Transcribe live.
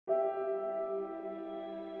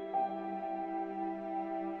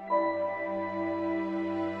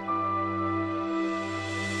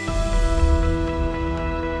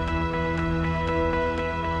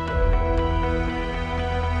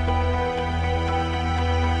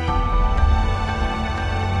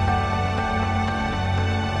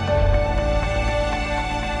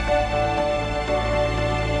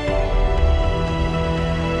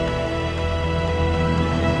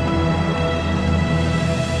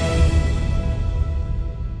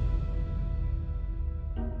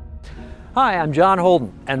Hi, I'm John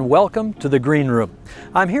Holden, and welcome to the Green Room.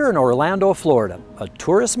 I'm here in Orlando, Florida, a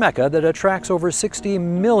tourist mecca that attracts over 60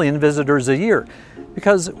 million visitors a year,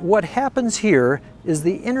 because what happens here is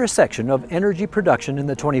the intersection of energy production in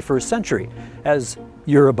the 21st century, as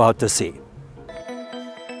you're about to see.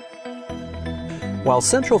 While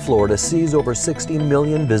Central Florida sees over 60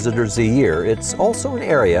 million visitors a year, it's also an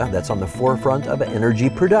area that's on the forefront of energy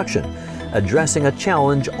production, addressing a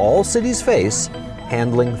challenge all cities face: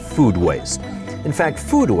 handling food waste. In fact,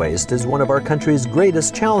 food waste is one of our country's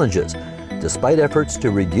greatest challenges. Despite efforts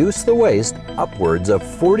to reduce the waste, upwards of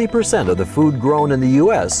 40% of the food grown in the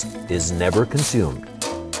U.S. is never consumed.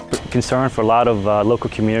 Concern for a lot of local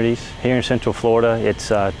communities. Here in Central Florida,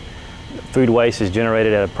 food waste is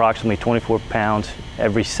generated at approximately 24 pounds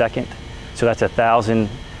every second. So that's 1,000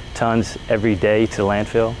 tons every day to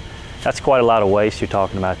landfill. That's quite a lot of waste you're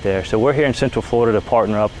talking about there. So we're here in Central Florida to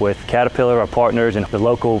partner up with Caterpillar, our partners, and the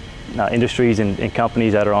local industries and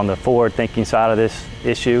companies that are on the forward-thinking side of this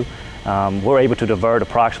issue. We're able to divert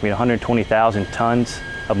approximately 120,000 tons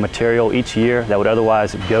of material each year that would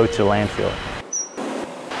otherwise go to landfill.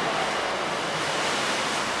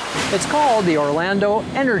 It's called the Orlando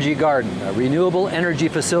Energy Garden, a renewable energy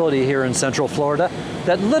facility here in Central Florida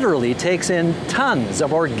that literally takes in tons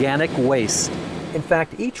of organic waste. In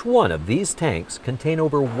fact, each one of these tanks contain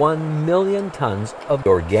over 1 million tons of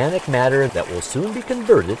organic matter that will soon be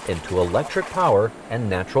converted into electric power and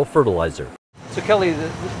natural fertilizer. So Kelly,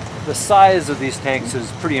 the size of these tanks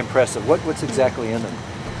is pretty impressive. What's exactly in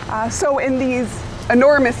them? So in these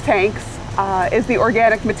enormous tanks is the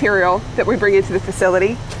organic material that we bring into the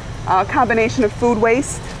facility. A combination of food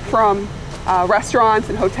waste from restaurants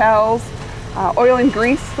and hotels, oil and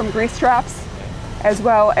grease from grease traps, as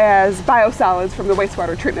well as biosolids from the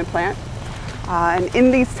wastewater treatment plant. And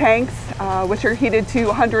in these tanks, which are heated to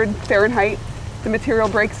 100 Fahrenheit, the material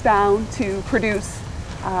breaks down to produce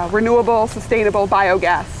renewable, sustainable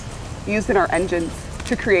biogas used in our engines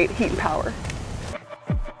to create heat and power.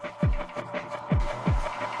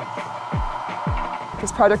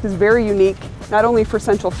 This project is very unique, not only for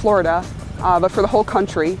Central Florida, but for the whole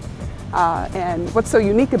country. And what's so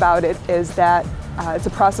unique about it is that it's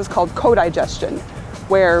a process called co-digestion,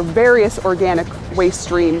 where various organic waste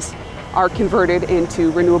streams are converted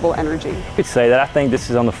into renewable energy. I could say that I think this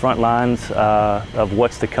is on the front lines of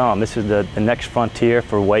what's to come. This is the next frontier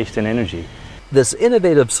for waste and energy. This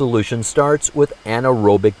innovative solution starts with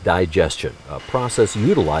anaerobic digestion, a process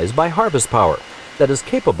utilized by Harvest Power that is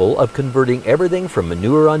capable of converting everything from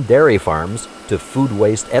manure on dairy farms to food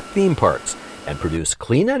waste at theme parks and produce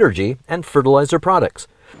clean energy and fertilizer products.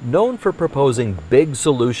 Known for proposing big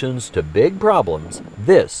solutions to big problems,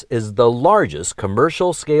 this is the largest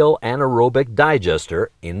commercial-scale anaerobic digester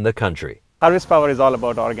in the country. Harvest Power is all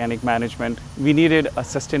about organic management. We needed a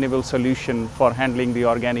sustainable solution for handling the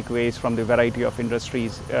organic waste from the variety of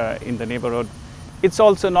industries in the neighborhood. It's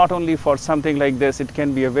also not only for something like this, it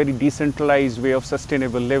can be a very decentralized way of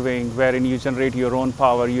sustainable living, wherein you generate your own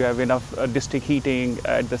power, you have enough district heating,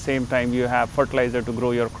 at the same time you have fertilizer to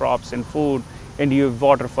grow your crops and food, and you have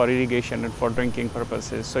water for irrigation and for drinking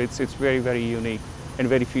purposes. So it's very, very unique and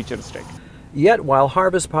very futuristic. Yet while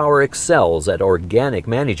Harvest Power excels at organic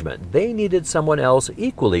management, they needed someone else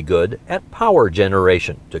equally good at power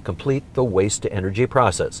generation to complete the waste-to-energy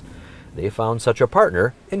process. They found such a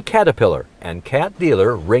partner in Caterpillar and Cat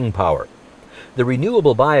dealer Ring Power. The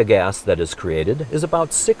renewable biogas that is created is about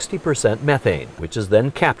 60% methane, which is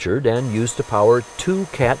then captured and used to power 2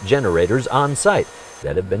 Cat generators on site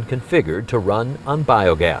that have been configured to run on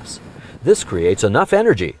biogas. This creates enough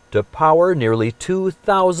energy to power nearly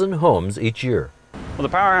 2,000 homes each year. Well, the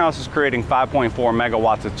powerhouse is creating 5.4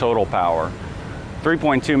 megawatts of total power.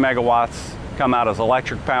 3.2 megawatts come out as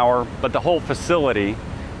electric power, but the whole facility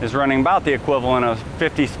is running about the equivalent of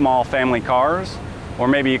 50 small family cars, or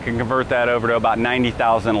maybe you can convert that over to about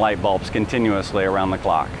 90,000 light bulbs continuously around the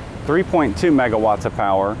clock. 3.2 megawatts of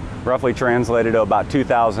power, roughly translated to about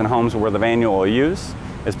 2,000 homes worth of annual use,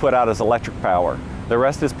 is put out as electric power. The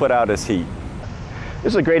rest is put out as heat.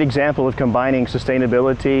 This is a great example of combining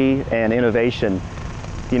sustainability and innovation.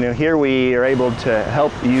 You know, here we are able to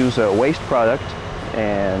help use a waste product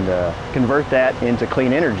and convert that into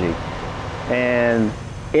clean energy. And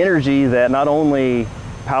energy that not only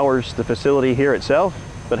powers the facility here itself,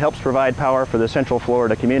 but helps provide power for the Central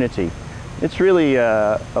Florida community. It's really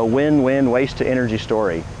a win-win waste-to-energy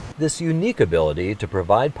story. This unique ability to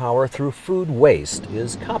provide power through food waste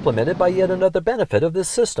is complemented by yet another benefit of this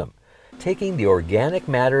system: taking the organic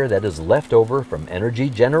matter that is left over from energy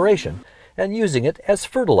generation and using it as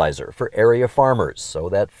fertilizer for area farmers so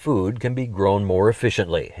that food can be grown more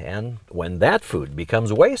efficiently. And when that food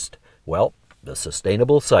becomes waste, Well, the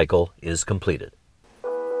sustainable cycle is completed.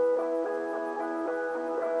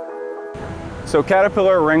 So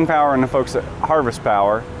Caterpillar, Ring Power, and the folks at Harvest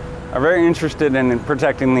Power are very interested in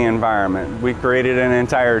protecting the environment. We created an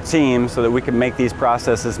entire team so that we can make these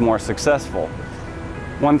processes more successful.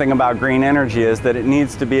 One thing about green energy is that it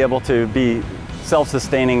needs to be able to be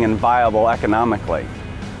self-sustaining and viable economically.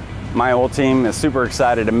 My whole team is super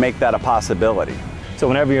excited to make that a possibility. So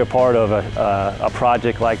whenever you're a part of a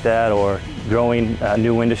project like that or growing a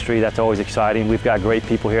new industry, that's always exciting. We've got great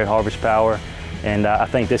people here at Harvest Power, and I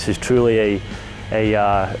think this is truly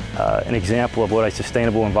an example of what a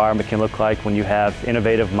sustainable environment can look like when you have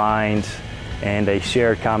innovative minds and a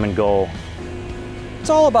shared common goal. It's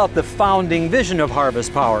all about the founding vision of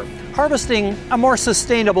Harvest Power, harvesting a more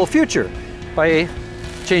sustainable future by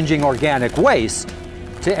changing organic waste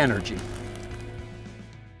to energy.